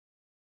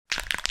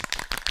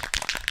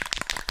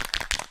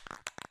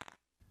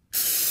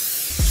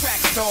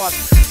stars.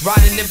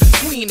 Riding in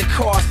between the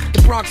cars.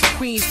 The Bronx and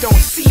Queens don't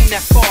seem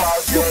that far.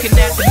 Looking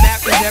at the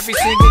map and every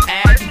single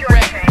ad you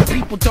read.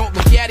 People don't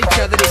look at each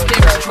other, they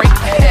stare straight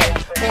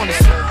ahead.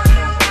 Honestly.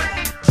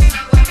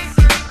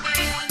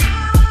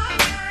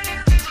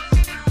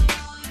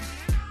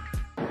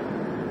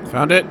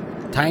 Found it?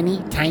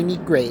 Tiny, tiny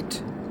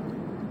grate.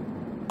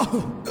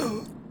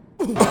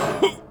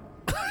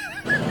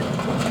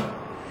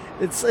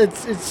 It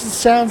just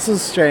sounds so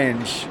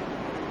strange.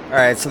 All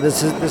right, so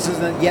this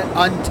isn't yet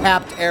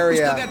untapped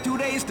area. We still got 2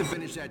 days to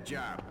finish that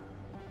job.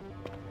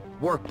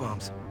 Work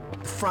bums,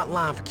 the front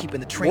line for keeping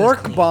the trains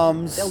Work clean.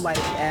 bums. They'll light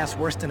your ass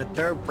worse than a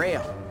third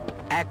rail.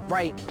 Act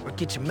right or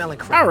get your melon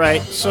cracked. All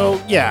right,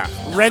 so yeah,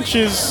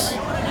 wrenches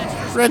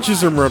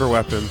are murder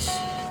weapons.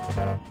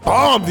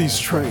 Bomb these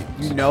trains.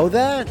 You know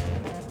that?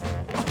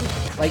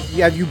 Like,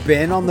 have you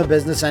been on the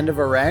business end of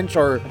a wrench,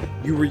 or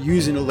you were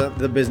using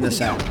the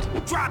business end?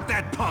 Drop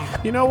that punk.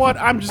 You know what?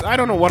 I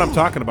don't know what I'm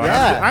talking about.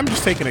 Yeah. I'm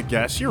just taking a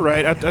guess. You're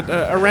right.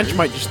 A wrench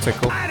might just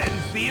tickle. I didn't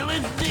feel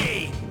his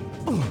knee.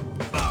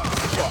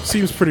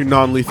 Seems pretty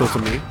non-lethal to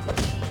me.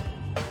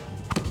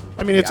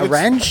 I mean, it's a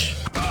wrench?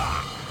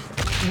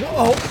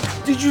 Whoa!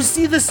 Did you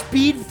see the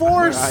speed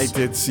force? I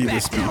did see the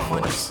speed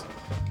force.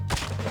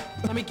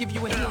 Let me give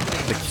you a hint.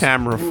 The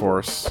camera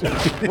force.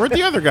 Where'd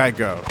the other guy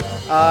go?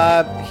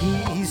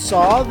 He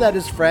saw that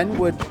his friend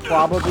would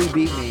probably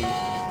beat me.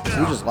 So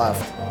he just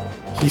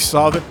left. He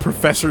saw that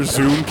Professor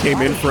Zoom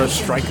came in for a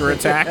striker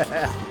attack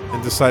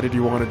and decided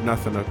he wanted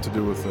nothing to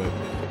do with it.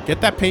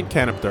 Get that paint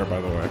can up there, by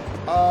the way.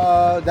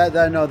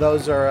 No,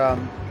 those are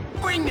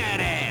Bring that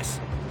ass.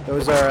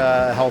 those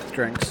are health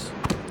drinks.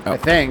 Oh. I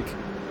think.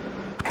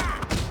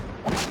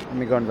 Let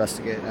me go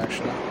investigate.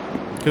 Actually.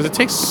 Because it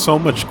takes so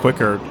much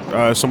quicker,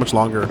 so much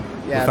longer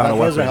Yeah, without a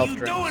those are weapon. health What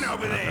drinks. are you doing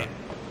over there?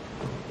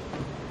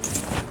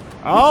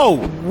 Oh,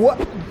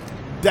 What?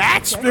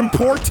 that's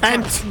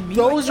important.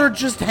 Those are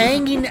just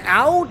hanging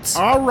out?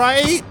 All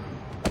right.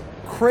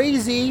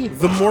 Crazy.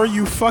 The more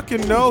you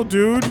fucking know,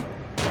 dude.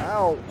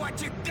 Wow. What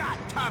you got,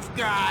 tough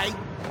guy?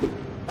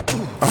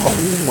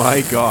 Oh my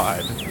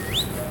god.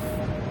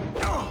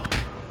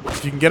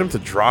 If you can get him to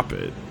drop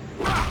it.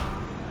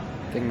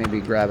 I think maybe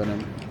grabbing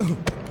him.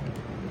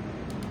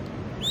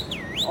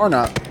 Or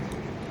not.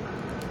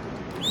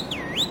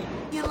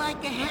 You're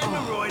like a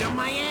hemorrhoid on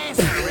my ass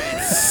already.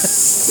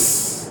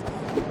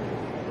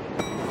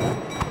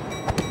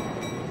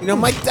 You know,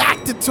 my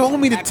doctor told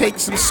me to take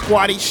some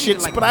squatty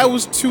shits, but I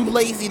was too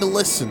lazy to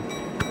listen.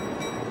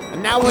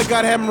 And now I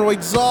got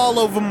hemorrhoids all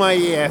over my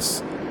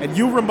ass. And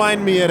you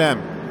remind me of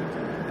them.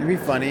 It'd be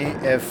funny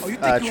if you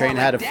think you Train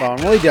are had a like phone.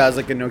 that? Well, he does,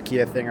 like a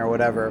Nokia thing or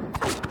whatever.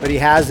 But he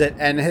has it,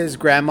 and his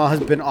grandma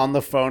has been on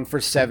the phone for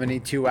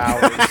 72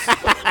 hours.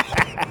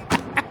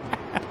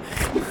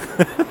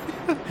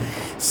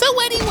 So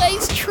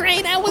anyways,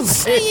 Train, I was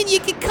saying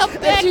you could come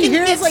back She and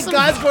hears get like some...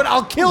 guys going,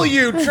 "I'll kill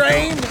you,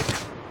 Train."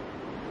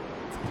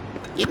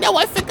 You know,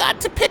 I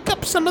forgot to pick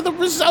up some of the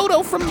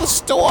risotto from the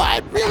store.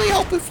 I'd really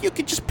hope if you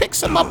could just pick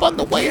some up on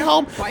the way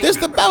home. There's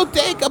the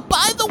bodega.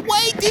 By the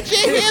way, did you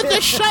hear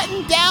they're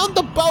shutting down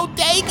the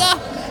bodega?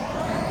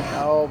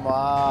 Oh,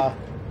 ma,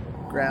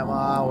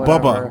 grandma,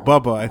 whatever.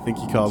 Bubba, I think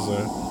he calls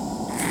her.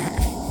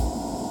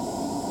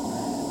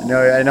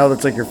 I know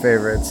that's like your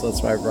favorite, so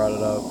that's why I brought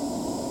it up.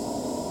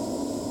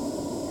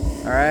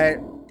 All right.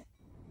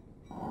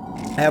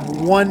 I have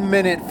 1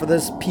 minute for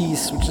this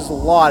piece, which is a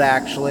lot,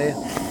 actually.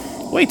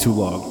 Way too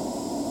long.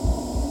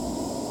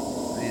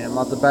 I mean, I'm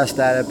not the best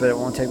at it, but it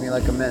won't take me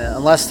like a minute.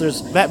 Unless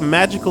there's... That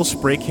magical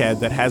spray can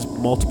that has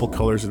multiple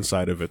colors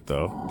inside of it,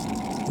 though.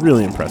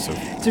 Really impressive.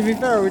 To be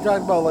fair, we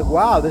talked about, like,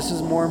 wow, this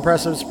is more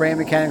impressive spraying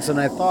mechanics than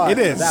I thought. It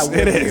is. That would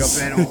It be is.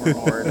 a bit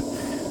overboard.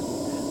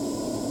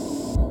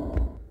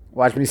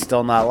 Watch me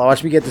still not.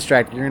 Watch me get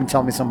distracted. You're going to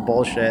tell me some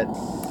bullshit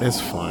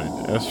It's fine.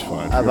 It's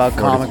fine. about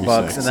You're comic 43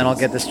 books, and then I'll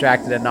get seconds.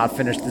 distracted and not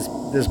finish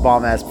this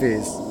bomb-ass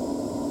piece.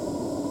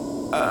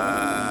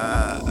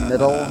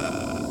 Middle.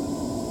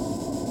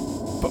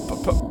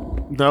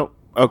 No.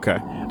 Okay.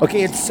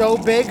 Okay, it's so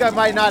big, I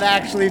might not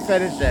actually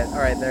finish it. All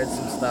right, there's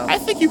some stuff. I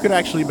think you could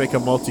actually make a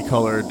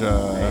multicolored.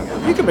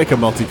 You could make a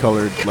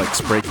multicolored like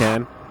spray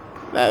can.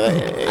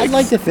 I'd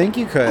like to think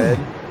you could.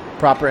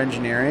 Proper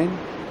engineering.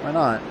 Why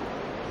not?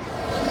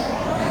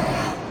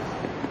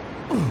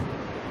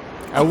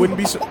 I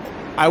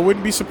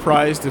wouldn't be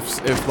surprised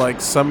if like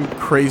some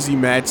crazy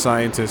mad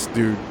scientist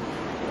dude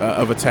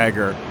of a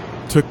tagger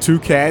took two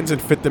cans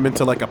and fit them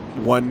into like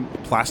one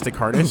plastic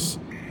harness.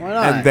 Why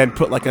not? And then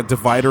put like a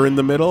divider in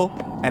the middle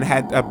and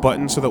had a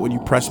button so that when you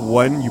press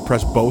one, you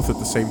press both at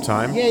the same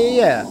time.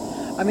 Yeah.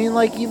 I mean,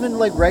 like, even,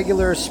 like,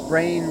 regular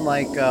spraying,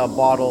 like,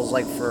 bottles,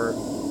 like, for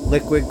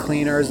liquid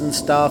cleaners and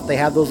stuff, they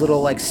have those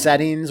little, like,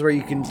 settings where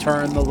you can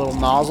turn the little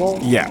nozzle.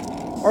 Yeah.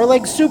 Or,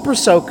 like, super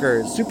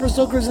soakers. Super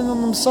soakers in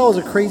them themselves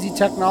are crazy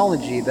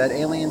technology that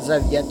aliens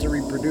have yet to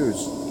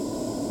reproduce.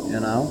 You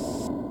know?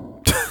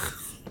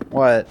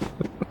 What?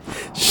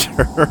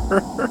 Sure.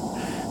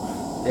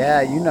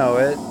 Yeah, you know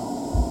it.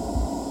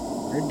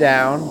 You're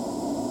down.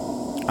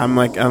 I'm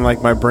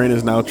like my brain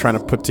is now trying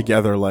to put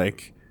together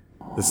like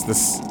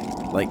this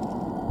like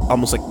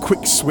almost like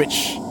quick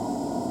switch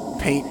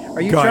paint.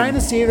 Are you gun. trying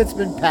to see if it's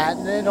been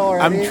patented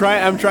already?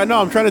 I'm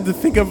trying to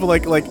think of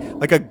like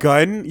a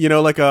gun, you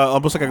know, like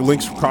almost like a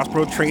Link's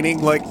crossbow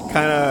training like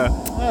kind of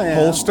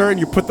holster, and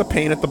you put the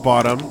paint at the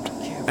bottom,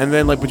 and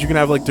then but you can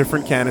have like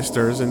different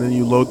canisters, and then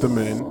you load them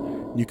in.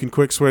 You can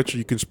quick switch, or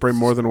you can spray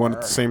more than one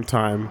at the same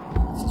time.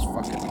 This is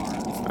fucking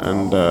hard.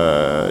 And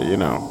you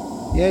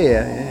know.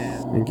 Yeah.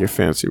 You can get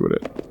fancy with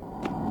it.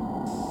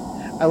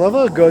 I love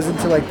how it goes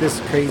into like this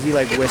crazy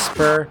like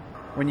whisper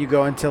when you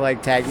go into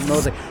like tagging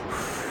mode. Like,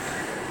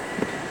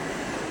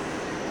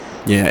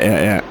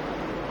 Yeah.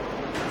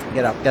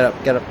 get up.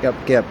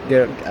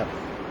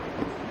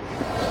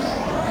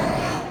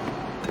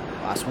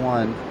 Last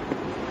one.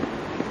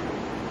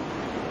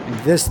 And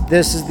this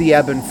is the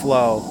ebb and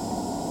flow.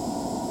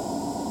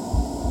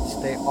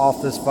 Stay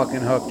off this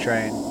fucking hook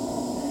train.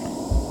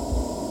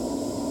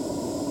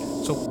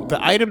 So the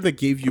item that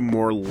gave you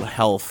more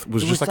health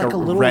was just like a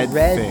little red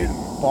thing.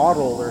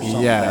 bottle or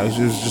something. Yeah, it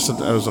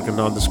was like a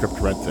nondescript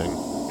red thing.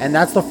 And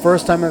that's the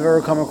first time I've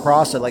ever come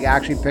across it. Like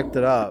actually picked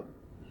it up.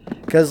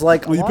 Because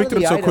like you picked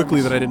it up so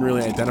quickly that I didn't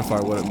really identify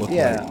what it looked like.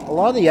 Yeah, a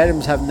lot of the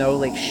items have no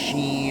like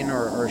sheen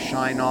or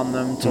shine on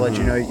them to let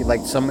you know you could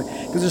like some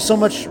because there's so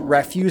much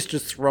refuse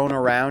just thrown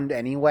around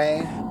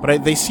anyway.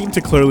 But they seem to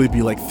clearly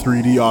be like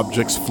 3D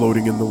objects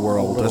floating in the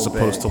world as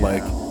opposed to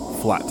like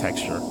flat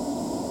texture.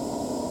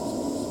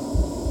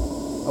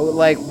 Oh,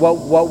 like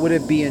what would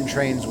it be in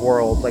Train's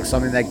world? Like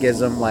something that gives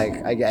him like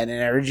an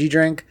energy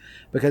drink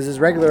because his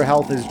regular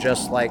health is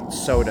just like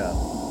soda.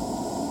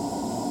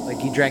 Like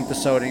he drank the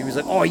soda and he was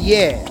like, "Oh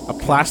yeah!" A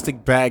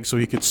plastic bag so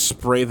he could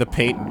spray the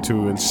paint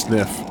into and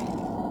sniff. It's a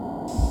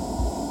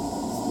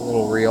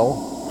little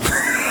real.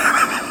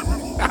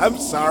 I'm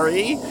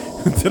sorry.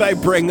 Did I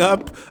bring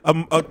up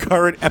a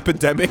current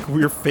epidemic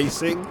we're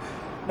facing?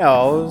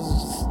 No, it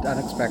was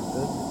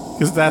unexpected.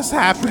 Because that's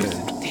happening.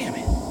 Damn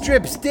it.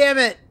 Drips, damn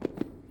it!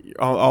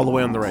 All the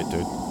way on the right,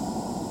 dude.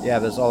 Yeah,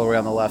 there's all the way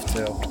on the left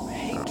too. I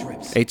hate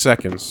drips. 8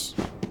 seconds.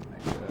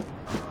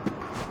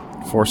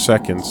 4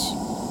 seconds.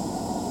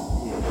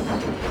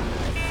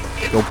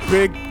 Go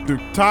big,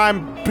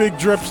 big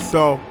drips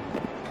though.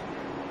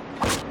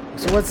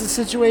 So what's the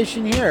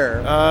situation here?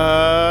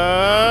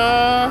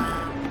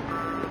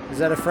 Is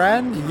that a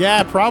friend?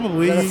 Yeah,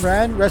 probably. Is that a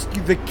friend?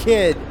 Rescue the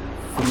kid.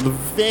 From the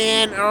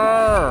van.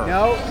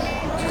 No,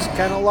 just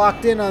kind of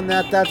locked in on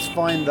that. That's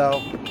fine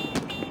though.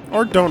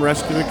 Or don't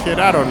rescue the kid.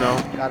 I don't know.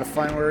 Gotta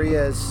find where he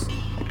is.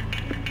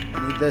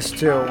 Need this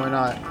too. Why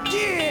not?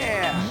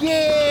 Yeah!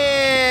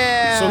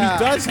 Yeah! So he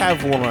does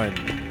have one.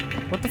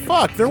 What the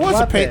fuck? There was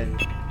a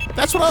paint.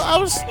 That's what I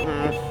was.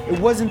 It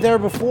wasn't there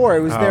before.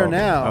 It was there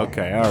now.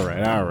 Okay. All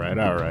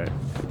right.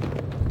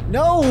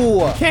 No!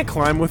 You can't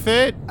climb with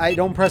it. I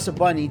don't press a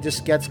button. He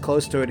just gets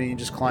close to it and he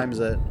just climbs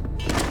it.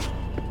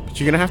 But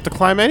you're gonna have to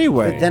climb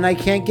anyway. But then I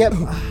can't get.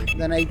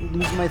 Then I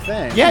lose my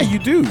thing. Yeah, you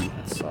do.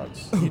 That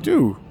sucks. You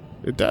do.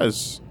 It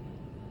does.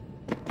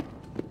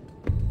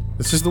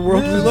 This is the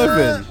world we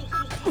live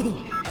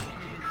in.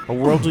 A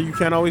world where you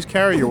can't always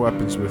carry your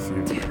weapons with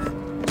you.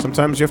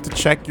 Sometimes you have to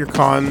check your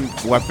con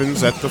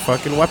weapons at the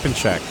fucking weapon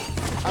check.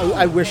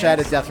 I wish I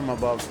had a death from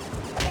above.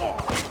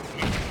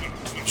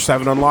 Just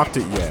haven't unlocked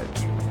it yet.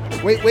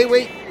 Wait.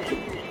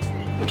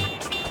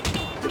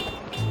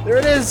 There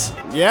it is.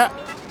 Yeah.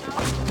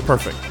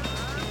 Perfect.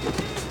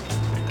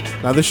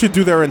 Now this should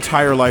do their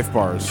entire life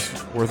bars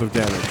worth of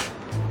damage.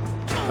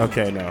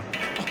 Okay, no.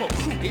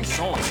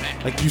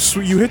 Like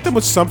you hit them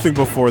with something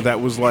before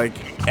that was like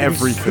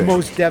everything. The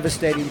most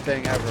devastating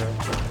thing ever.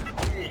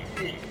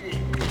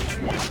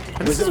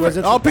 Was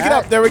it I'll pick it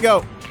up. There we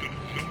go.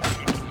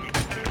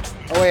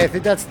 Oh wait, I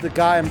think that's the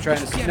guy I'm trying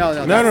to see. No,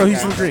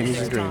 he's in green.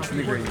 He's in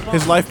green.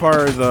 His life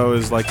bar though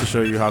is like to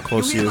show you how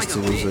close he is to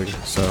losing.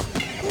 So.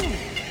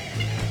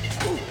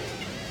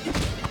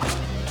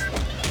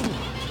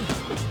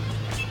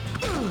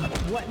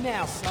 What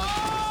now, son?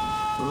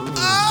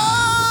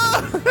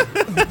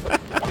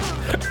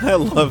 I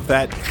love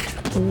that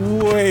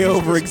way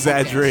over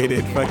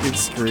exaggerated fucking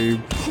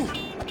scream.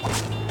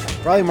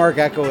 Probably Marc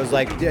Eckō was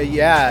like,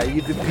 yeah,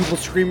 people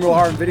scream real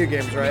hard in video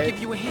games, right?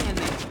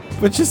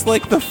 But just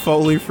like the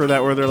Foley for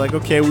that where they're like,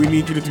 okay, we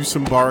need you to do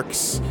some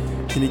barks.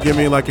 Can you give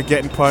me like a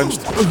getting punched?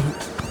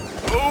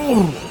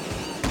 Ooh.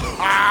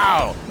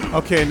 Ow!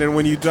 Okay, and then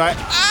when you die...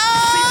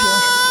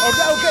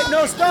 Okay,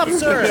 no, stop,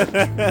 sir!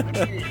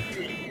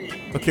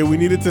 Okay, we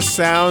need it to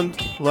sound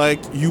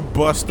like you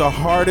bust the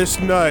hardest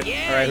nut.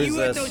 Yeah, All right, who's you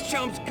this? those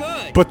chumps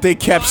good. But they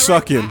kept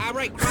sucking. I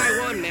write Cry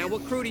One, man.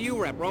 What crew do you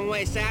rep? Wrong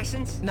Way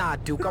Assassins? Nah,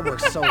 Duke, I work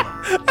solo.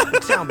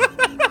 Tell me,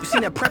 you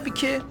seen that preppy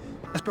kid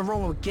that's been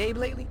rolling with Gabe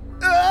lately?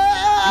 You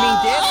mean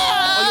Dick?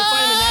 Oh, you'll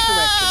find him in that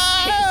direction.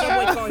 Take the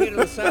subway car here to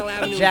LaSalle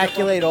Avenue.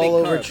 Ejaculate all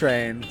over curve.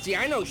 train. See,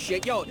 I know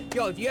shit. Yo,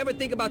 if you ever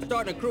think about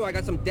starting a crew, I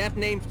got some deaf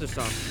names to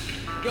some.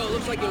 Yo, it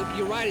looks like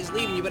your ride is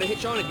leaving. You better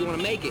hitch on if you want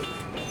to make it.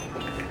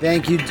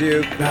 Thank you,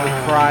 Duke.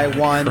 Cry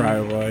one. Cry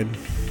one.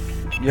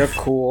 You're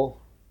cool.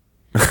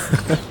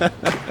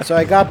 So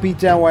I got beat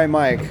down by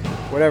Mike.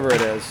 Whatever it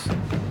is.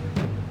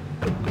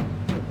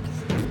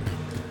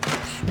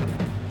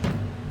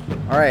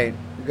 All right,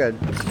 we're good.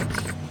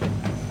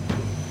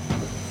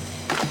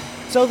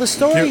 So the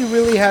story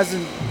really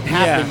hasn't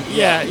happened.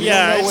 Yeah, yet.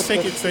 yeah. We don't know It's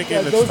what taking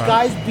its those time.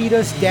 guys beat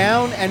us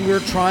down, and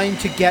we're trying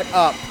to get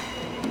up.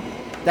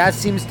 That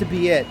seems to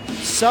be it.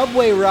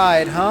 Subway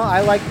ride, huh? I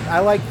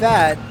like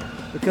that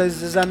because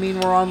does that mean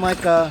we're on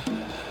like a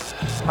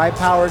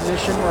high-powered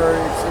mission where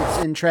it's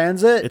in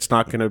transit? It's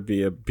not gonna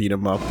be a beat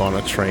 'em up on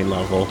a train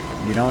level.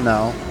 You don't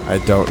know. I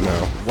don't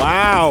know.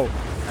 Wow.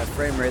 That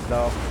frame rate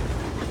though.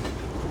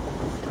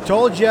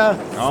 Told ya.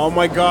 Oh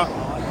my god.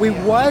 Wait,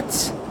 what?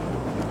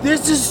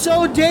 This is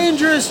so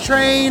dangerous,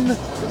 train.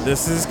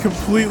 This is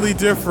completely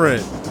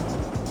different.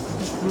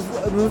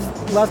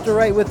 Move left or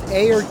right with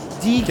A or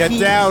D Get key.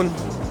 down.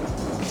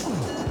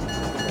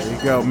 There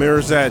you go.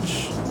 Mirror's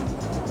edge.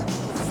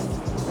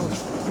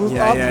 Move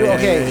Yeah, up. yeah, yeah,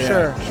 Okay, yeah,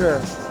 yeah. sure.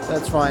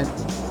 That's fine.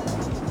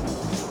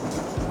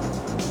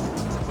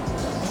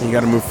 You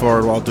gotta move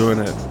forward while doing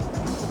it.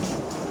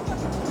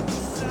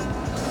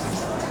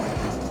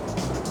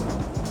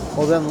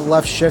 Hold down the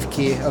left shift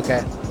key.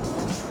 Okay.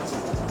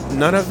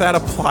 None of that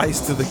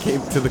applies to the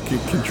game, to the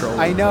controller.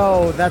 I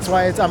know. That's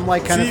why I'm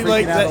like kind of See, freaking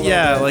like out a that, little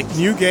yeah, bit. like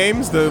new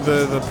games,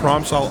 the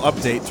prompts all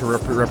update to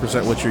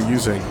represent what you're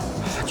using.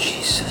 Oh,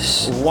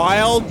 Jesus.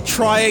 While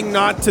trying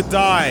not to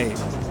die,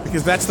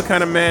 because that's the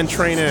kind of man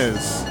Train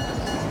is.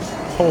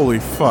 Holy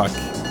fuck.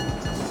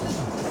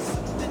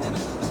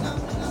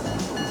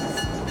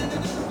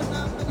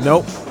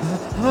 Nope.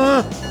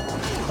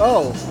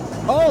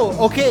 Oh,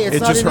 okay. It's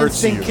It not just an hurts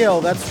instant you.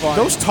 kill. That's fine.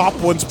 Those top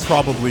ones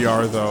probably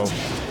are though.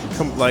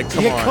 Come on.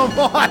 Come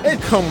on.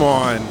 Come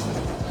on.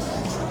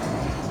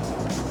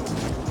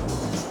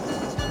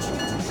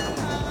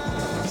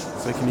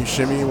 So can you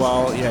shimmy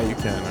while? Yeah, you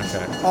can.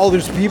 Okay. Oh,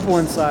 there's people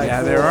inside. Yeah,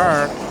 Cool. there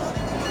are.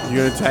 You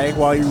gonna tag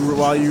while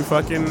you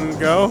fucking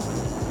go,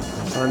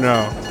 or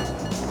no?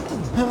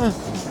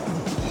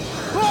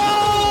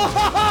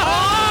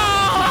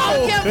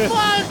 Get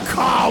fucked!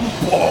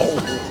 Combo.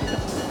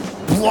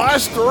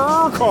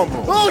 Blaster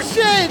combo. Oh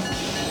shit!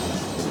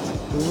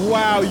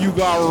 Wow, you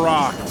got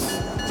rocked.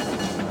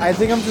 I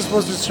think I'm just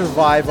supposed to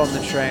survive on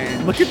the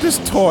train. Look at this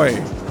toy.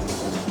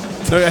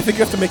 No, I think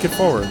you have to make it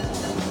forward.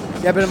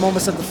 Yeah, but I'm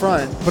almost at the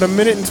front. But a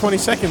minute and 20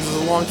 seconds is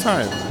a long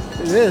time.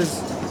 It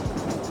is.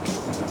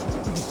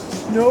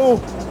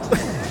 No.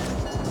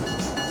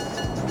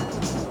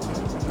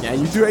 Yeah,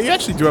 you do. You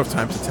actually do have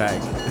time to tag.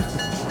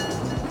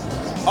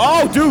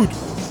 Oh, dude.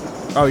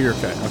 Oh, you're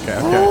okay.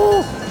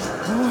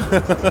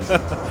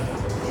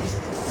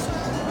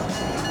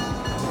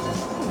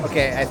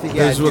 Okay, I think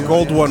There's a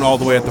gold one all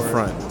the way at the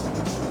front,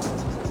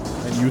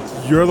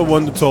 and you're the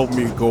one that told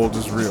me gold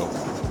is real.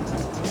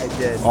 I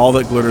did. All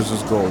that glitters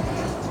is gold.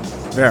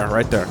 There,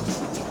 right there.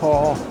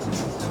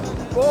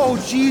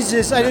 Oh,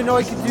 Jesus! I didn't know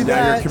I could do Now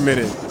that. you're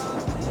committed.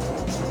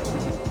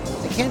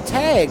 I can't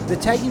tag. The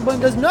tagging button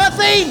does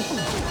nothing.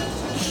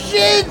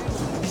 Shit!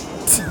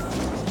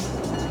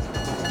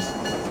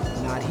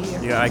 Not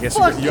here. Yeah, I guess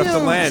Fuck you have to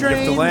you, land. You have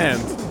to train.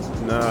 land.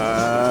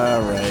 Nah,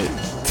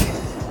 right.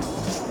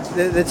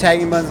 The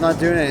tagging button's not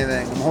doing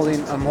anything.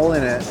 I'm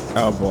holding it.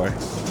 Oh boy.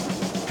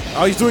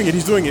 Oh, he's doing it.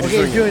 He's doing it.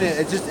 Okay, he's doing it.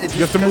 It's just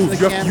You have to move.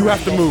 You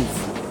have to move.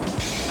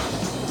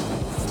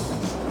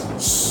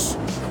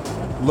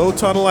 Low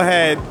tunnel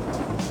ahead.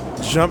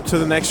 Jump to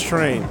the next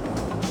train.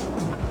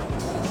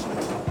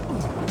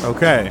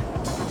 Okay.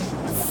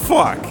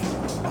 Fuck.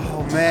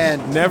 Oh man,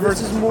 Never-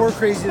 This is more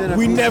crazy than a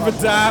We beat never up.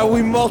 die.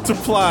 We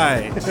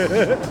multiply.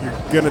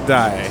 You're gonna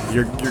die.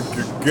 You're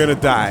gonna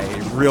die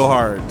real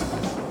hard.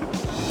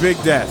 Big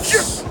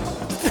deaths.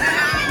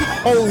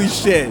 Holy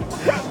shit.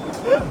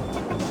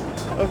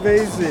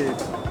 Amazing.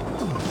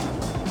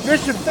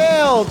 Mission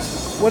failed.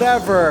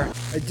 Whatever.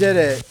 I did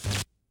it.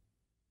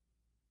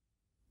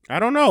 I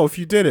don't know if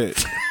you did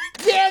it.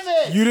 Damn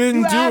it! You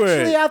didn't do You it.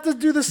 actually have to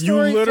do the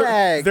story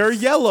tag. They're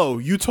yellow.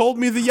 You told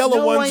me the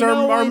yellow ones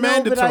are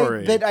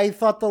mandatory. But I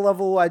thought the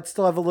level I'd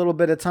still have a little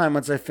bit of time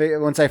once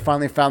I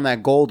finally found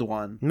that gold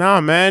one.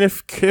 Nah, man.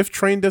 If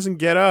Train doesn't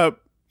get up,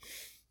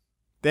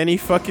 then he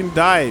fucking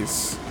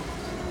dies.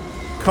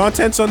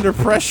 Contents under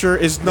pressure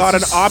is not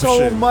an option.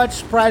 So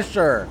much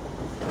pressure.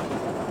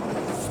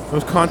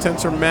 Those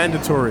contents are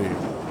mandatory.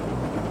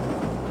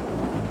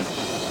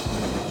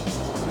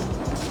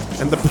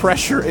 And the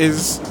pressure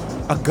is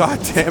a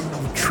goddamn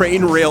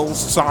train rail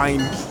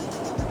sign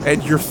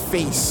and your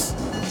face.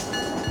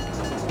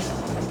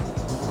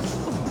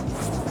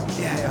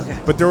 Yeah. Okay.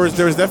 But there was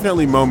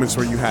definitely moments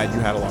where you had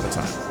a lot of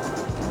time.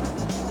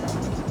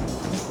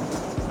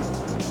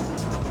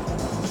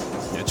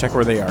 Yeah, check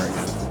where they are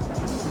again.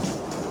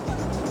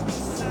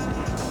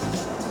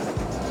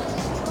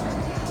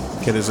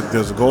 Okay,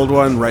 there's a gold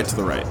one right to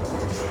the right.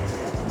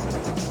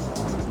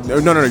 No,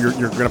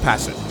 you're gonna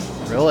pass it.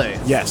 Really?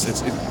 Yes,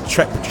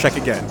 check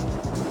again.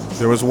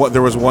 There was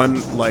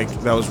one like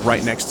that was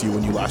right next to you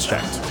when you last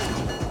checked.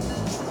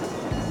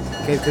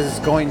 Okay, because it's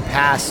going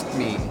past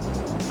me.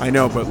 I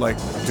know, but like,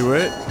 do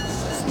it.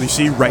 You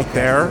see right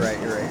there.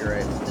 You're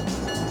right.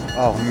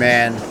 Oh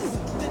man.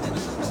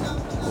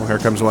 Well, here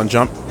comes one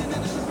jump.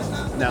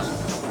 No.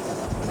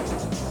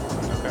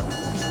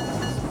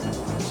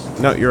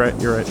 No, you're right.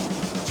 You're right.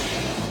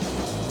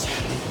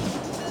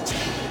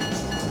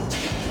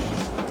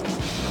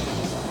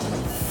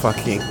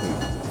 Fucking.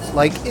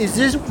 Like, is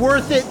this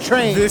worth it,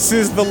 train? This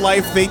is the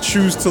life they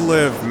choose to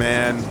live,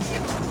 man.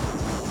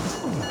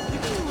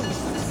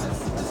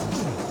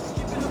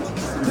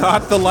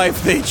 Not the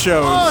life they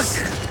chose,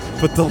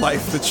 but the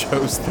life that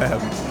chose them.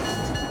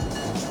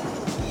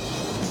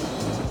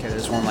 Okay,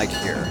 there's one like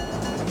here.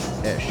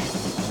 Ish.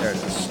 There it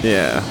is.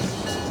 Yeah.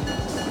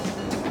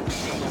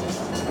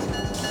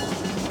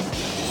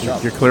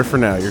 You're clear for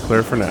now. You're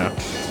clear for now.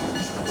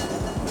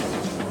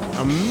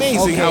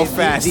 Amazing how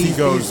fast he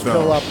goes, though.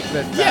 Fill up a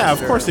bit Yeah, of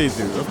faster. course they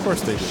do. Of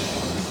course they do.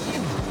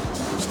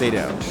 Stay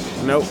down.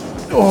 Nope.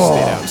 Stay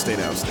down. Stay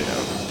down. Stay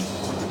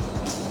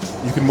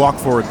down. You can walk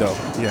forward, though.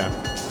 Yeah.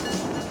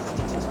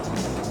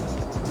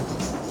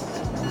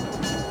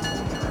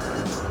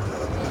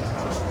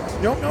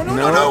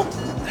 No.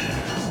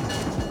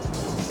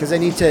 Because I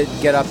need to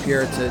get up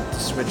here to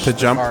switch To the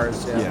jump?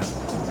 cars. Yeah.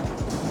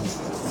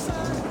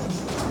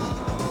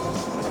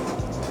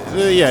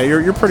 Yeah,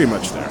 you're pretty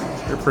much there.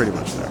 You're pretty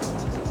much there.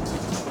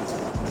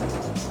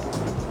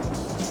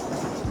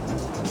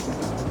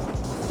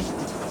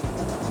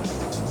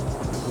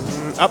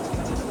 Up.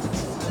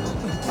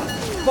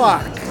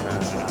 Fuck.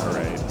 All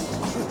right.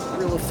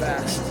 Real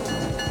fast.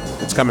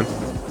 It's coming.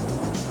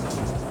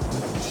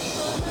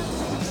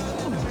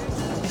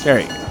 There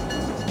you go.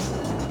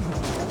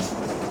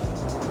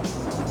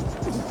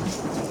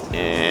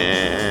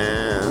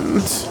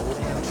 And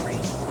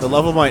the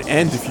level might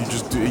end if you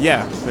just do.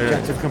 Yeah. There.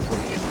 Objective complete.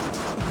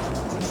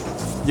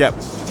 Yep.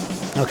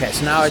 Okay,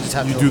 so now I just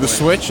have You to do the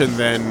avoid. switch, and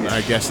then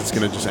I guess it's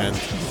gonna just end.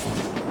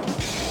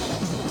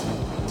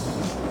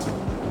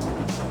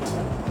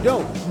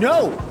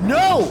 No!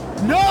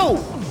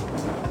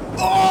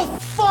 Oh,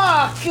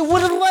 fuck! It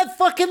wouldn't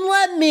fucking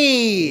let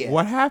me!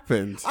 What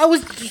happened? I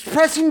was just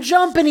pressing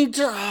jump and he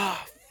just... Oh,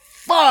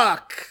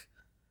 fuck!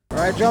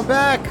 Alright, jump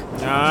back!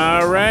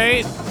 All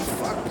right.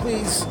 Fuck,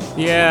 please.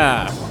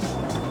 Yeah.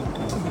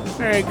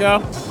 There you go.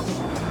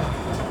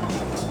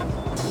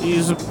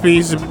 Easy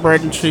peasy,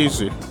 bread and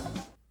cheesy.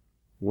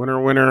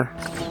 Winner, winner,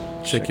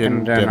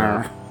 chicken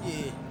dinner.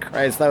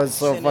 Christ, that was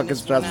so fucking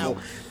stressful.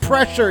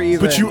 Pressure,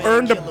 even. But you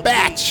earned a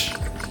batch.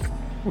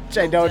 Which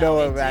I don't know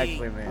what it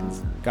actually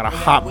means. Got a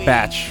hot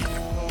batch.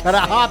 Got a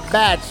hot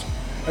batch.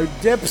 A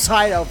dip's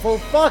hideout. Oh,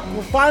 fuck,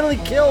 we'll finally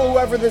kill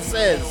whoever this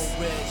is.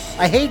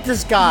 I hate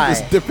this guy.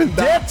 This Dippin'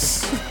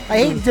 Dots. I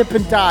hate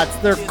Dippin' Dots.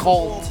 They're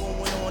cult.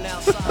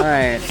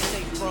 Alright.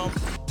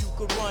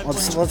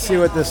 Let's see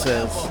what this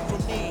is.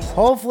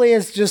 Hopefully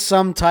it's just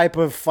some type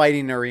of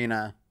fighting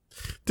arena.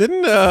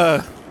 Didn't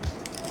So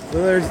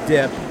there's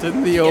Dip.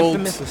 didn't the old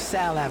Infamous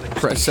Sal Avenue.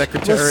 press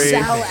secretary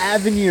LaSalle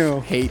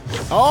Avenue. hate?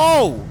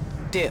 Oh,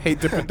 Dip. hate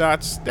Dippin'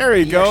 Dots. There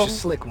you The go. extra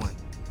slick one.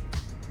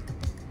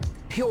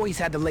 He always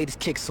had the latest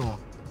kicks on.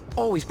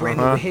 Always brand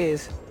new Uh-huh. with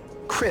his.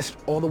 Crisp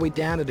all the way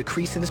down to the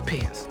crease in his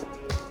pants.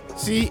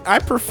 See, I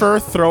prefer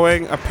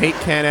throwing a paint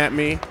can at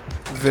me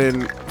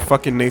than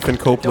fucking Nathan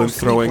Don't Copeland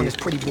sleep on throwing his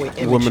pretty boy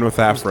image. women with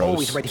He was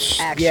always afros. ready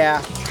for action.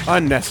 Yeah.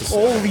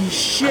 Unnecessary. Holy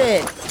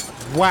shit.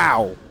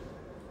 Wow.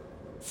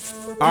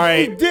 All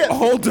right, Dip.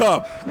 hold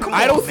up.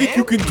 I don't think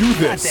you can do Not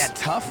this. that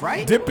tough,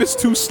 right? Dip is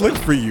too slick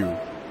for you.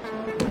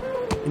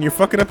 And you're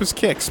fucking up his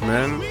kicks,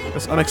 man.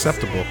 That's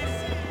unacceptable.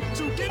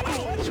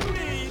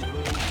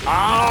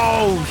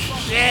 Oh,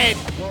 shit.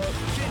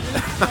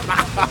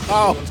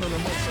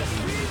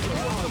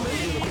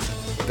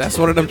 That's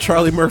one of them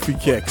Charlie Murphy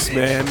kicks,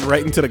 man.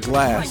 Right into the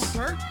glass.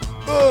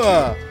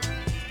 Ugh.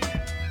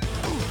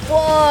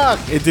 Fuck.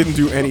 It didn't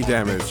do any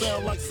damage.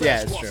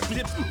 Yeah, it's true.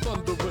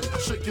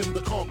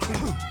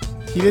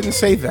 He didn't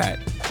say that.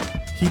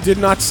 He did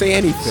not say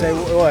anything. Say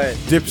what?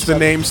 Dip's the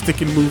name,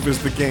 stick and move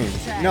is the game.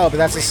 No, but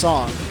that's a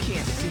song.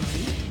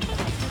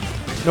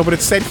 No, but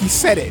it said he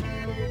said it.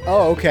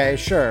 Oh, okay,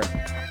 sure.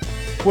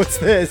 What's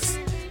this?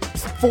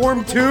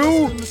 Form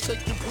 2?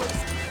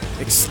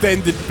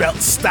 Extended belt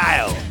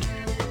style.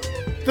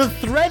 The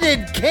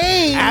threaded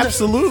cane?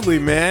 Absolutely,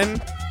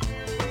 man.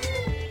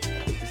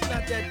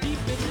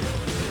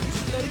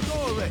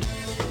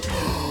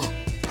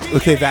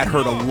 Okay, that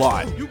hurt a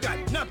lot.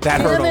 That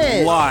hurt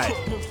a lot.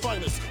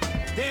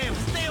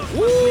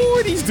 Ooh,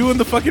 and he's doing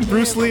the fucking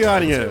Bruce Lee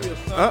on you.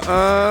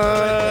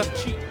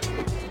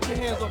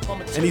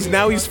 And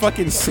he's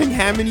fucking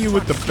sing-hamming you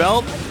with the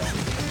belt.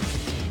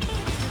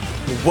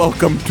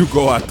 Welcome to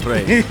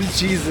Goatre.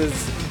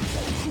 Jesus.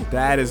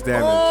 That is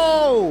damage.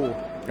 Oh!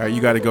 All right,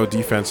 you got to go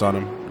defense on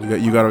him.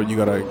 You got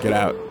to get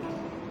out.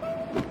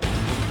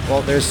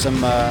 Well, there's some,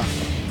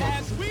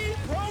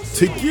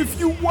 To give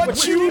you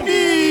what you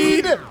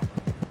need.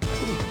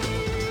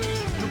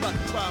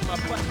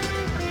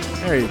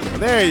 There you go.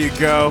 There you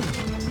go.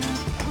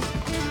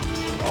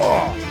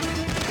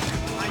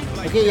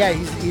 Okay, yeah,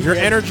 he's Your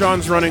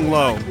energon's running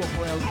low.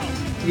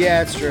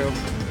 Yeah, it's true.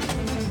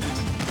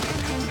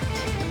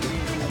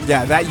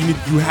 Yeah, that you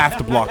have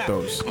to block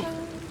those.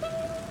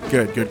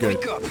 Good.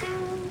 Wake up.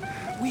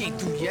 We ain't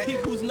through yet.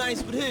 Who's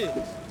nice with his?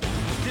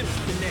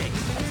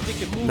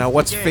 Now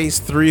what's phase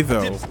 3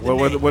 though?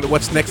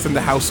 What's next in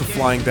the House of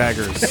Flying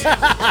Daggers?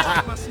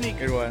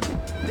 Good one.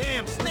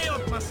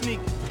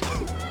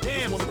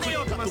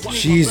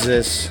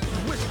 Jesus.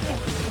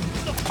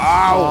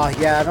 Oh,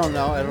 yeah, I don't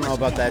know. I don't know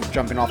about that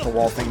jumping off the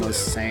wall thing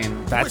was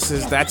insane. That's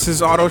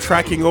his auto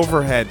tracking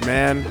overhead,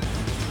 man.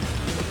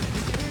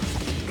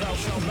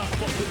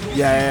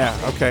 Yeah.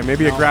 Okay,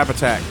 maybe a grab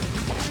attack.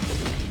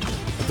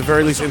 At the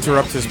very least,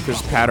 interrupt his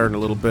pattern a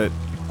little bit.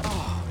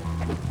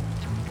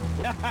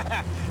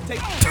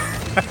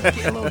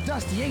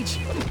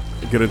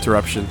 Good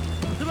interruption.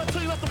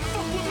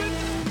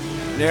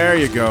 There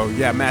you go.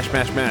 Yeah, mash.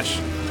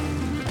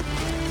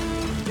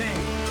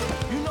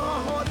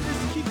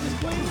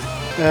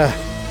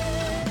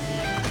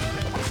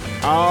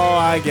 Oh,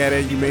 I get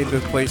it. You made the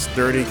place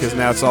dirty because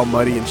now it's all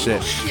muddy and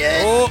shit.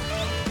 Oh.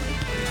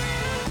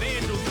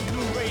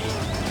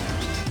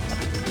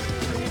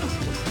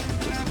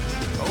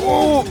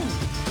 Oh.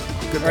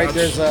 Good. All right,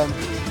 there's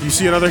you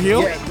see another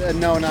heal? Yeah,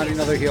 no, not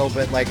another heal,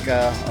 but like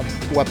a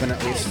weapon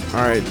at least.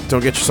 All right,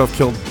 don't get yourself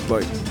killed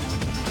like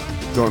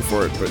going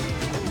for it, but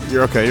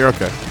you're okay.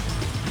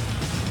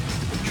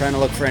 Trying to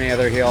look for any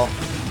other heal.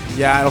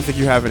 Yeah, I don't think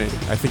you have any.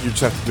 I think you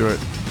just have to do it.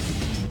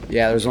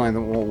 Yeah, there's only the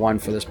one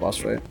for this boss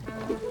fight.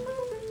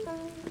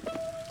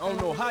 I don't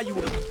know how you.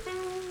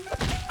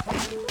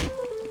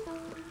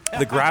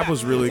 The grab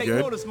was really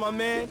good. Notice, my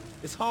man.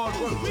 It's hard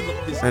work to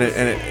look this And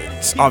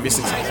it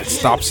obviously it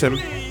stops him.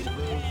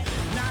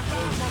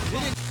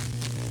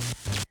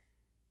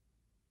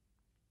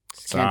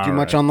 Can't do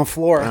much on the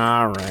floor.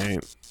 All right.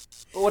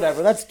 But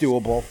whatever, that's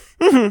doable.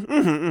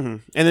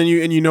 And then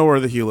you know where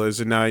the heal is,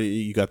 and now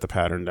you got the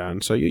pattern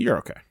down, so you're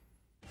okay.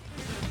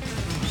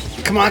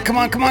 Come on.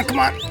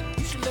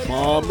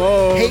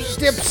 Almost. Hate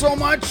dip so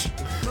much.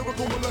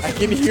 I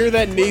can hear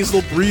that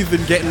nasal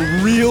breathing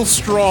getting real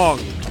strong.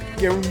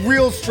 Getting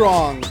real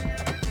strong.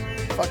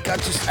 Fuck,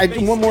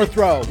 one more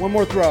throw.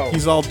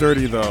 He's all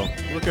dirty though.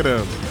 Look at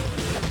him.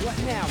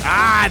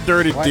 Ah,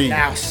 dirty What D.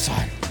 now,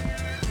 son?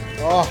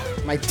 Oh,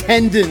 my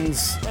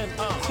tendons.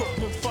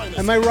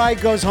 And my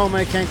ride goes home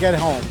and I can't get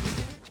home.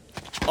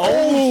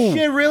 Oh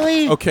shit,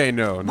 really? Okay,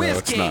 no,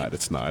 it's not.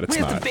 It's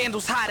Where's the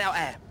Vandals hideout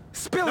at?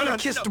 Spill it or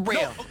kiss the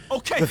rail.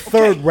 Okay. The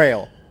third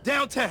rail.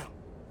 Downtown.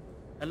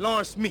 At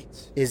Lawrence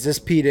Meats. Is this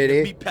P.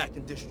 Diddy?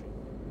 Meatpacking district.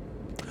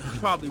 He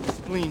probably was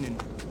cleaning.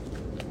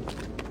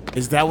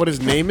 Is that what his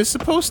name is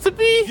supposed to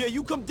be? Yeah,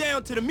 you come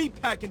down to the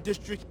meatpacking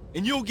district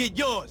and you'll get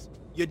yours.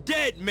 You're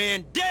dead,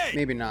 man, dead.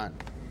 Maybe not.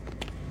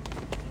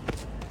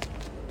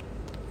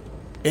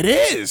 It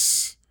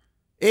is.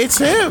 It's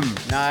him.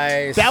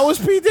 Nice. That was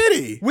P.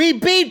 Diddy. We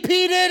beat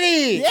P.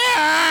 Diddy!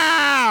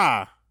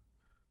 Yeah.